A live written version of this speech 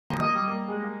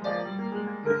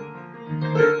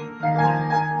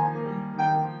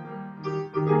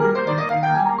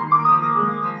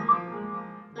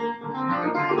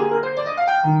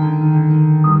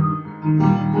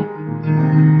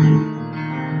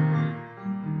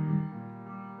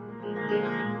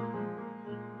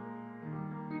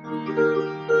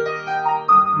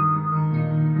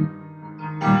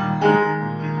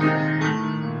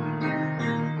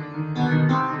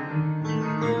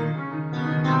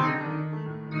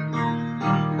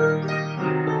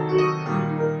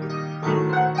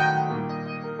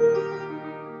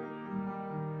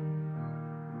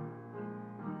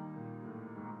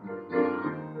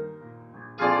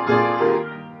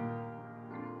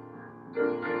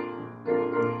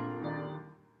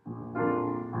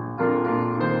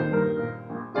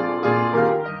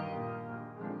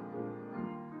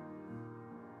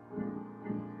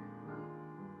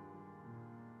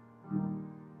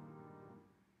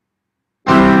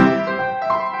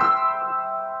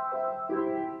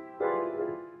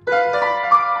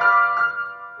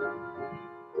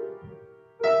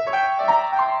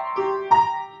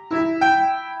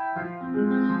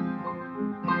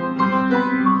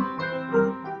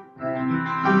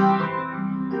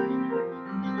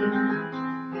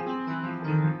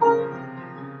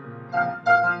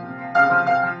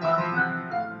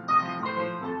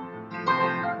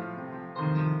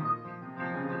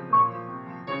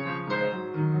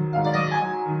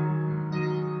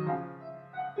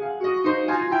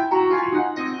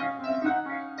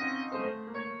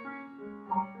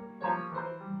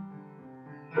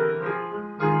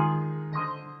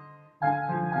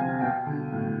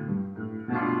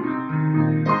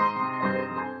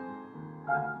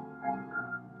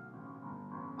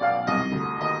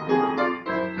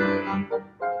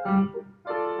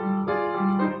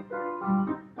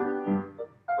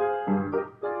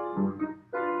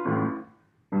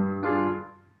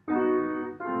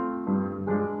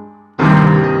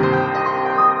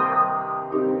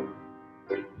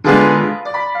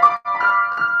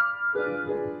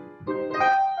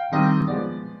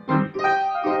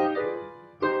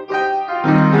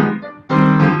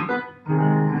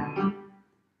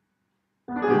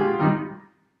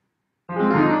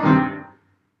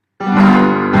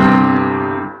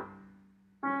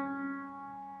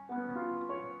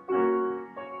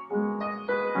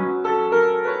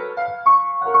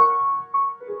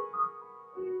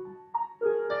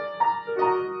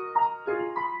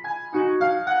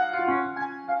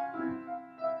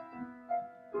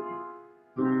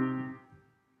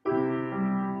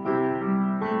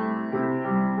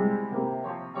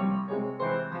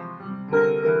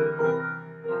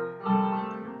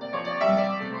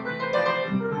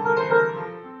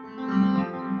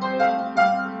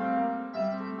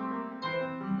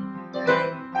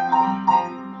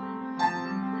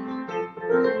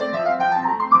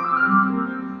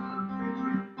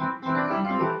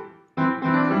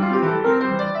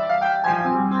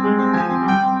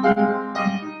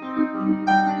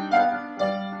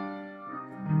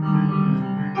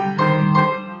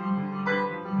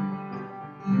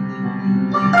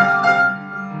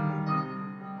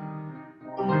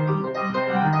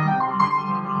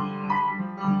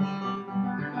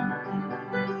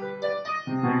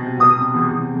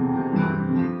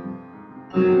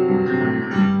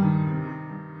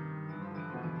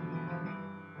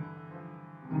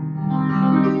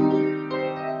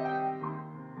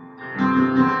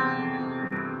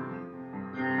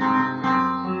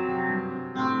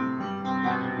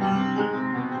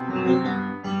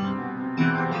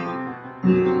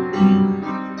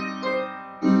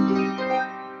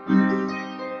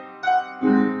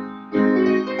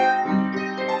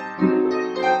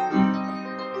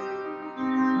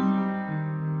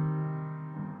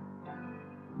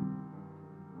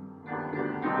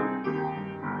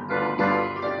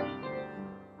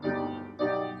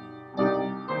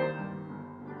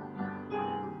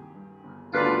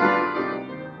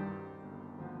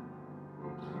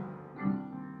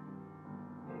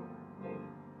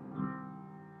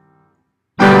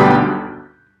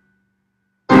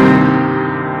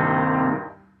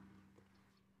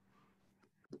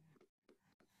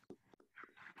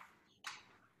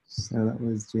So that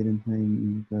was Jaiden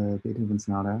playing the Beethoven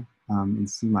Sonata in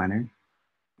C minor.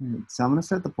 Right, so I'm going to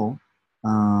start the poll.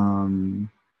 And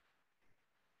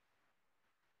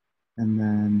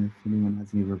then if anyone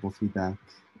has any verbal feedback,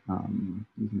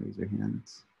 you can raise your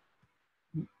hands.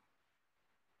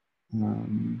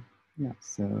 Yeah,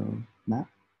 so Matt,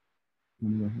 you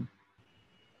want to go ahead?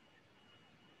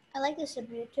 I like the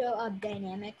subtlety of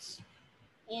dynamics,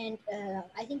 and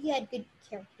I think you had good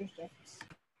character shifts.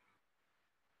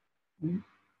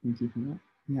 Thank you for that.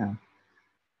 Yeah.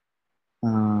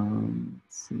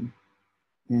 Let's see.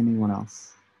 Anyone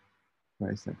else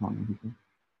before I start calling people?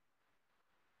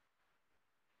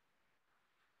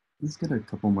 Let's get a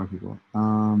couple more people.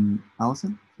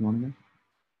 Allison, you want to go?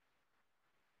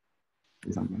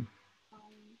 Say something. I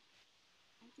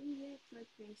think you put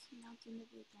racing out in the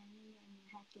beginning and you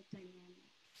have the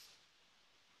dynamics.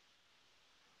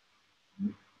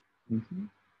 Thank you.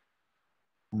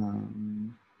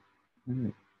 All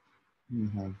right. We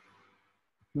have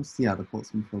most of the polls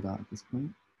been filled out at this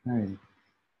point. All right.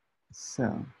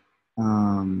 So, we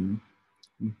can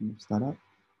finish that up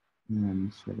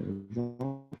and share the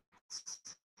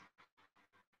results.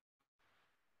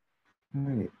 All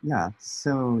right. Yeah.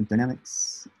 So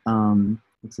dynamics.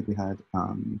 Looks like we had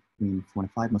between 4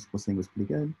 and 5. Most people saying was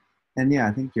pretty good. And yeah,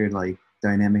 I think your like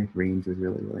dynamic range was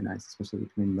really nice, especially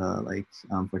between the like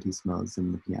fortissimos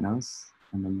and the pianos,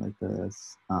 and then like the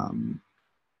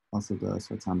also the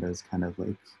sforzando is kind of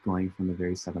like going from the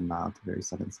very 7 loud to very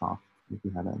 7 soft. Like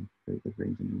we had a very good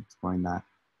range in exploring that.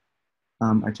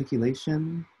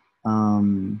 Articulation,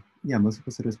 yeah, most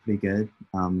people said it was pretty good.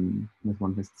 With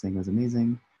one person saying it was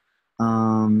amazing.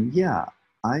 Yeah,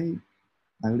 I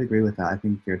would agree with that. I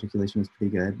think the articulation was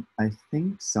pretty good. I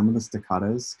think some of the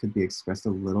staccatos could be expressed a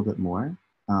little bit more,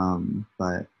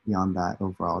 but beyond that,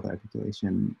 overall, the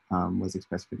articulation was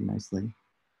expressed pretty nicely.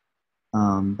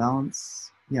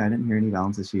 Balance, yeah, I didn't hear any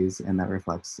balance issues, and that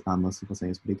reflects most people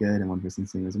saying it's pretty good, and one person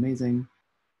saying it was amazing.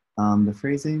 The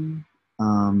phrasing,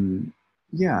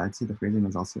 yeah, I'd say the phrasing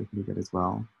was also pretty good as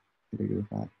well. I'd agree with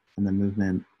that. And the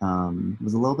movement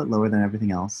was a little bit lower than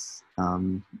everything else.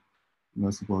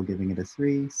 Most people giving it a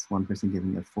 3, one person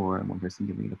giving it a 4, and one person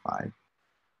giving it a 5.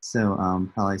 So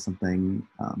probably something,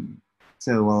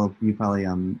 so well, you probably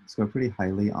score pretty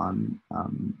highly on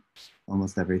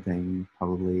almost everything.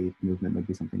 Probably movement would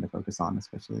be something to focus on,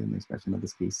 especially in the expression of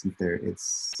this piece, since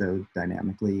it's so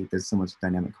dynamically, there's so much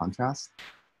dynamic contrast.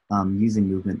 Using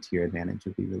movement to your advantage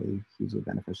would be really hugely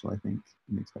beneficial, I think,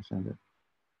 in the expression of it.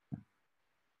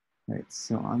 All right,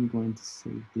 so I'm going to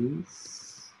save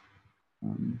these.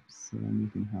 So then you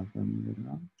can have them later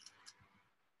on.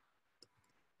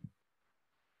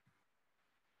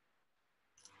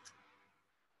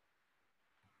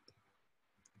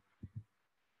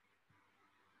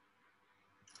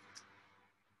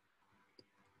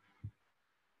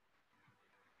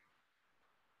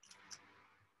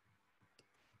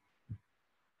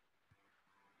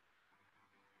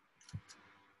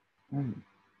 All right,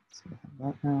 so I have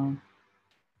that now.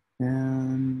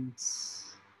 And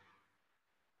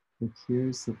it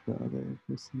appears that the other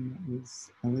person that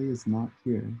was Ellie is not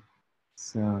here.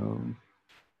 So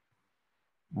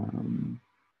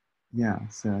yeah,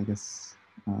 so I guess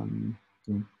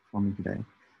doing performing today.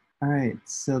 All right,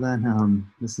 so then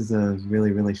this is a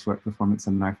really short performance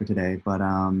seminar for today, but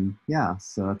yeah,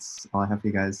 so that's all I have for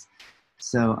you guys.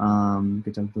 So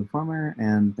good job to the performer,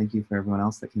 and thank you for everyone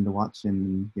else that came to watch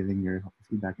and giving your helpful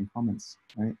feedback and comments.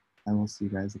 All right, I will see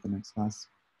you guys at the next class.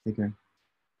 Take care.